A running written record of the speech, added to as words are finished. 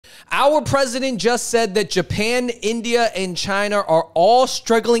Our president just said that Japan, India, and China are all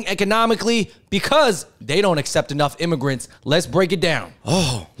struggling economically because they don't accept enough immigrants. Let's break it down.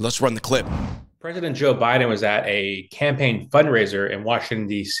 Oh, let's run the clip. President Joe Biden was at a campaign fundraiser in Washington,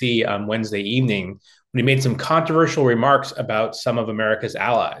 D.C. on Wednesday evening when he made some controversial remarks about some of America's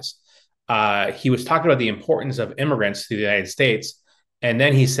allies. He was talking about the importance of immigrants to the United States. And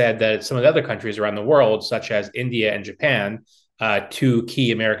then he said that some of the other countries around the world, such as India and Japan, two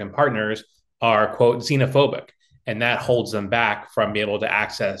key American partners, are, quote, xenophobic. And that holds them back from being able to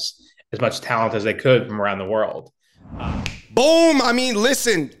access as much talent as they could from around the world. Boom. I mean,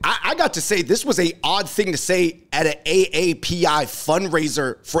 listen, I got to say this was an odd thing to say at an AAPI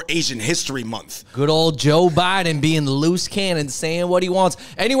fundraiser for Asian History Month. Good old Joe Biden being the loose cannon, saying what he wants.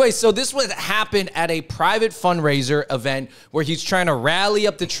 Anyway, so this would happen at a private fundraiser event where he's trying to rally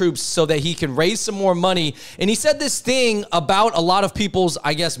up the troops so that he can raise some more money. And he said this thing about a lot of people's,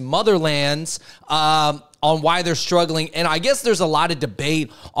 I guess, motherlands, on why they're struggling. And I guess there's a lot of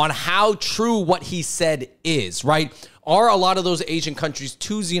debate on how true what he said is, right? Are a lot of those Asian countries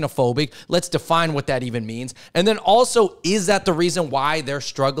too xenophobic? Let's define what that even means. And then also, is that the reason why they're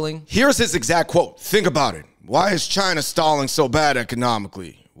struggling? Here's his exact quote. Think about it. Why is China stalling so bad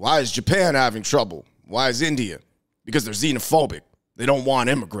economically? Why is Japan having trouble? Why is India? Because they're xenophobic. They don't want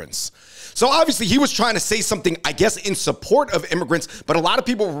immigrants. So obviously he was trying to say something, I guess, in support of immigrants, but a lot of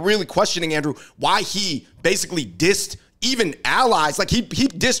people were really questioning, Andrew, why he basically dissed even allies. Like he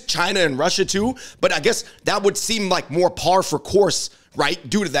dissed China and Russia too, but I guess that would seem like more par for course, right?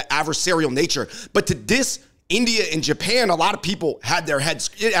 Due to the adversarial nature. But to diss India and Japan, a lot of people had their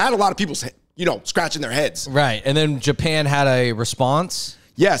heads, it had a lot of people, scratching their heads. Right. And then Japan had a response?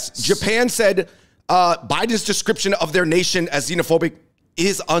 Yes. Japan said Biden's description of their nation as xenophobic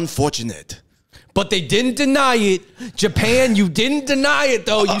is unfortunate. But they didn't deny it. Japan, you didn't deny it,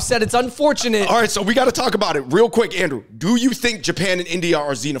 though. You said it's unfortunate. All right, so we got to talk about it real quick, Andrew. Do you think Japan and India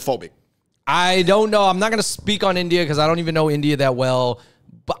are xenophobic? I don't know. I'm not going to speak on India because I don't even know India that well.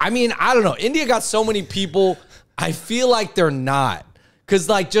 But, I mean, I don't know. India got so many people. I feel like they're not. Because,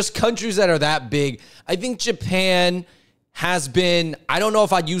 like, just countries that are that big. I think Japan has been, I don't know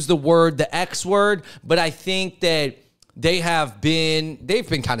if I'd use the X word, but I think that they've been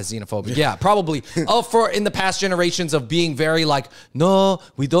kind of xenophobic. Yeah, probably. For in the past generations of being very like, no,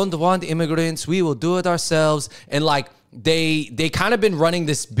 we don't want immigrants. We will do it ourselves. And like, they kind of been running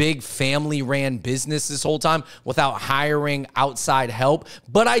this big family ran business this whole time without hiring outside help.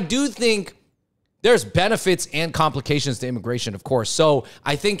 But I do think there's benefits and complications to immigration, of course. So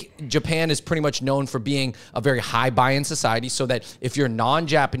I think Japan is pretty much known for being a very high buy-in society, so that if you're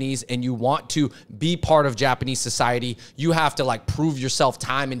non-Japanese and you want to be part of Japanese society, you have to like prove yourself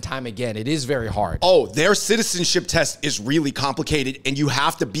time and time again. It is very hard. Oh, their citizenship test is really complicated, and you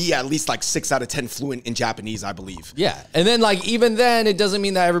have to be at least like 6 out of 10 fluent in Japanese, I believe. Yeah. And then like, even then, it doesn't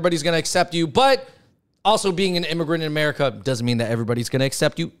mean that everybody's going to accept you, but also, being an immigrant in America doesn't mean that everybody's going to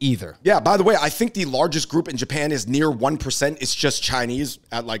accept you either. Yeah, by the way, I think the largest group in Japan is near 1%. It's just Chinese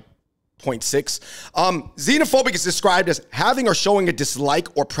at like 0.6. Xenophobic is described as having or showing a dislike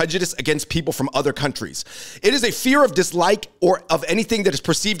or prejudice against people from other countries. It is a fear of dislike or of anything that is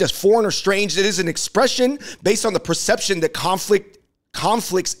perceived as foreign or strange. It is an expression based on the perception that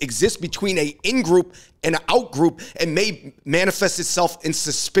conflicts exist between an in-group and an out-group and may manifest itself in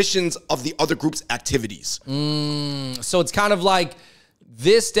suspicions of the other group's activities. So it's kind of like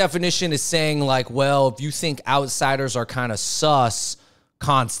this definition is saying like, well, if you think outsiders are kind of sus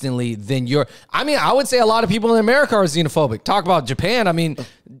constantly, then I would say a lot of people in America are xenophobic. Talk about Japan. I mean,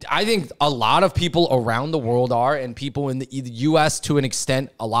 I think a lot of people around the world are, and people in the U.S. to an extent,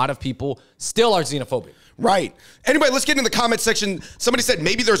 a lot of people still are xenophobic. Right. Anyway, let's get in the comment section. Somebody said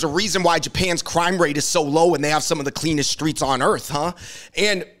maybe there's a reason why Japan's crime rate is so low and they have some of the cleanest streets on earth, huh?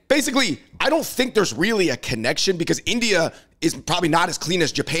 And basically, I don't think there's really a connection because India is probably not as clean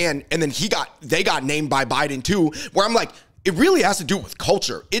as Japan. And then they got named by Biden too, where I'm like, it really has to do with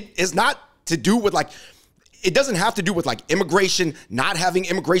culture. It is not to do with like, it doesn't have to do with like immigration, not having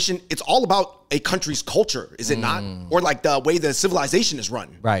immigration. It's all about a country's culture, is it not? Or like the way the civilization is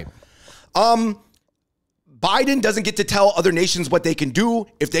run. Right. Biden doesn't get to tell other nations what they can do.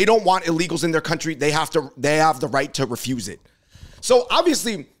 If they don't want illegals in their country, they have the right to refuse it. So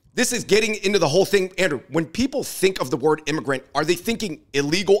obviously, this is getting into the whole thing. Andrew, when people think of the word immigrant, are they thinking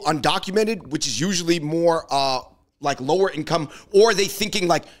illegal, undocumented, which is usually more like lower income, or are they thinking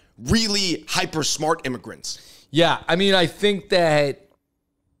like really hyper smart immigrants? Yeah, I mean, I think that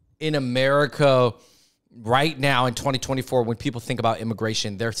in America right now in 2024, when people think about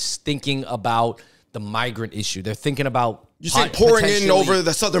immigration, they're thinking about the migrant issue. They're thinking about You say pouring in over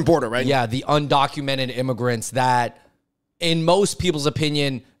the southern border, right? Yeah, the undocumented immigrants that, in most people's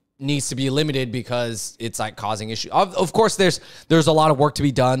opinion, needs to be limited because it's like causing issues. Of course, there's a lot of work to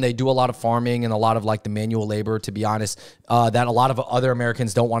be done. They do a lot of farming and a lot of like the manual labor, to be honest, that a lot of other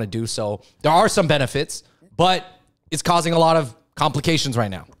Americans don't want to do. So there are some benefits, but it's causing a lot of complications right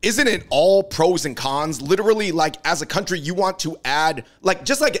now. Isn't it all pros and cons? Literally, like as a country, you want to add, like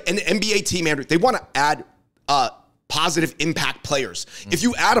just like an NBA team, Andrew, they want to add positive impact players. If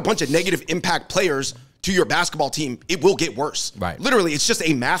you add a bunch of negative impact players to your basketball team, it will get worse. Right. Literally, it's just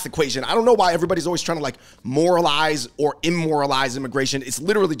a math equation. I don't know why everybody's always trying to like moralize or immoralize immigration. It's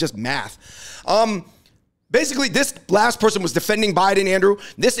literally just math. Basically, this last person was defending Biden, Andrew.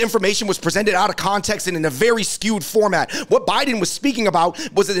 This information was presented out of context and in a very skewed format. What Biden was speaking about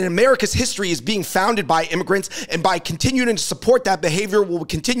was that America's history is being founded by immigrants, and by continuing to support that behavior, will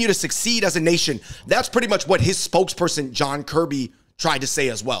continue to succeed as a nation. That's pretty much what his spokesperson, John Kirby, tried to say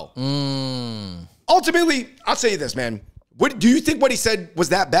as well. Ultimately, I'll tell you this, man. What do you think what he said was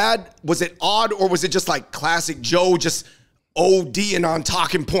that bad? Was it odd, or was it just like classic Joe just ODing on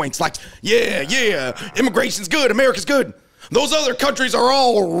talking points? Like, yeah, immigration's good, America's good. Those other countries are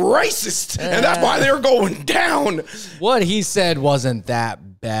all racist, and that's why they're going down. What he said wasn't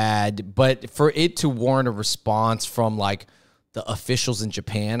that bad, but for it to warrant a response from like the officials in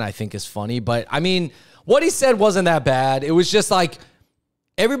Japan, I think is funny. But I mean, what he said wasn't that bad. It was just like,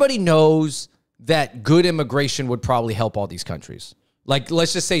 everybody knows that good immigration would probably help all these countries. Like,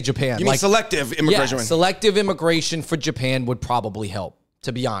 let's just say Japan. You mean selective immigration? Yeah, selective immigration for Japan would probably help,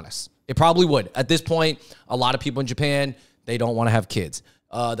 to be honest. It probably would. At this point, a lot of people in Japan, they don't want to have kids.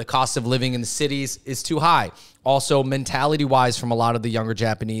 The cost of living in the cities is too high. Also, mentality-wise, from a lot of the younger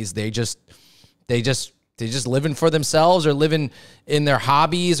Japanese, they just living for themselves, or living in their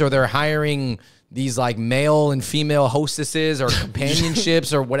hobbies, or they're hiring these like male and female hostesses or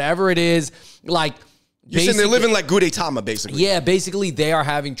companionships or whatever it is. Like, you're saying they're living like Gudetama, basically. Yeah, basically they are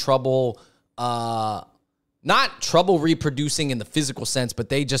having trouble, not trouble reproducing in the physical sense, but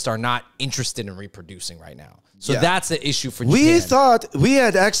they just are not interested in reproducing right now. So that's the issue for Japan. We thought we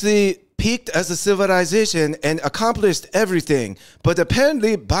had actually peaked as a civilization and accomplished everything, but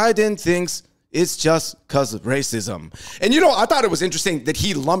apparently Biden thinks it's just because of racism. And you know, I thought it was interesting that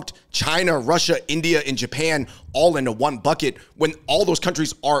he lumped China, Russia, India, and Japan all into one bucket when all those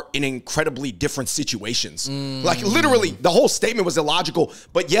countries are in incredibly different situations. Like literally, the whole statement was illogical.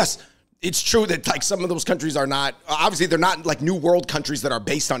 But yes, it's true that like some of those countries are not, obviously they're not like new world countries that are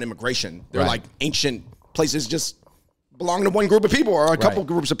based on immigration. They're like ancient places just belong to one group of people or a couple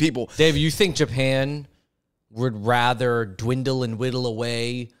groups of people. Dave, you think Japan would rather dwindle and whittle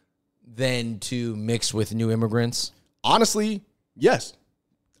away than to mix with new immigrants? Honestly, yes.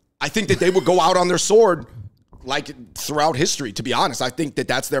 I think that they would go out on their sword like throughout history, to be honest. I think that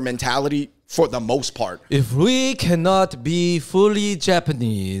that's their mentality for the most part. If we cannot be fully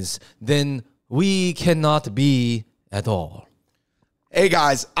Japanese, then we cannot be at all. Hey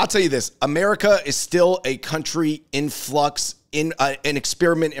guys, I'll tell you this. America is still a country in flux, in an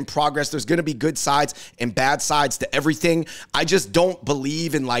experiment in progress. There's going to be good sides and bad sides to everything. I just don't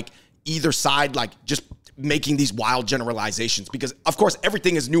believe in like either side, like just making these wild generalizations, because of course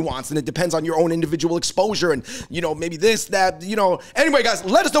everything is nuanced and it depends on your own individual exposure and, you know, maybe this, that, you know. Anyway, guys,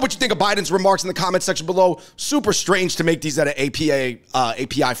 let us know what you think of Biden's remarks in the comment section below. Super strange to make these at an API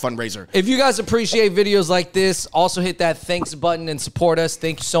fundraiser. If you guys appreciate videos like this, also hit that thanks button and support us.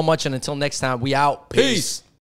 Thank you so much. And until next time, we out. Peace.